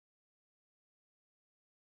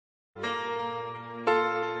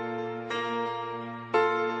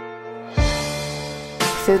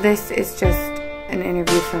So this is just an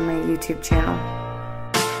interview from my YouTube channel.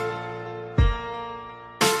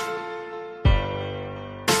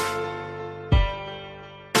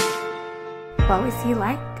 What was he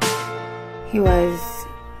like? He was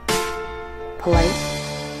polite.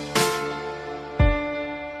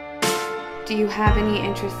 Do you have any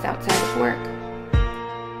interests outside of work?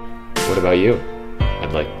 What about you?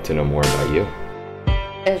 I'd like to know more about you.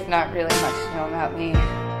 There's not really much to know about me.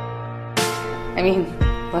 I mean,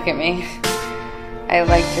 look at me. I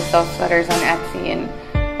like to sell sweaters on Etsy, and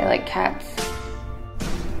I like cats.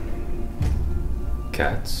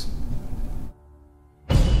 Cats?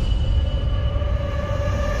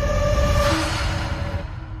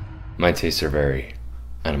 My tastes are very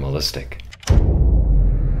animalistic.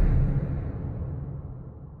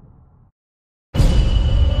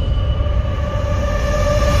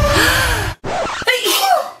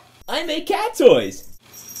 I make cat toys!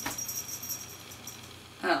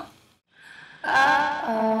 Oh.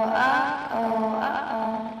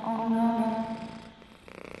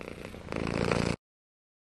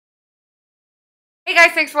 Hey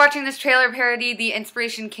guys, thanks for watching this trailer parody. The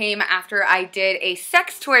inspiration came after I did a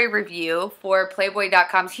sex toy review for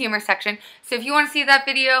Playboy.com's humor section. So if you want to see that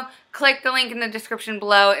video, click the link in the description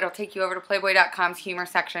below. It'll take you over to Playboy.com's humor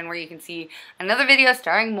section where you can see another video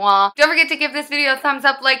starring moi. Don't forget to give this video a thumbs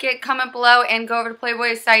up, like it, comment below, and go over to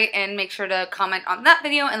Playboy's site and make sure to comment on that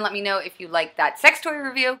video and let me know if you like that sex toy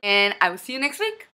review. And I will see you next week.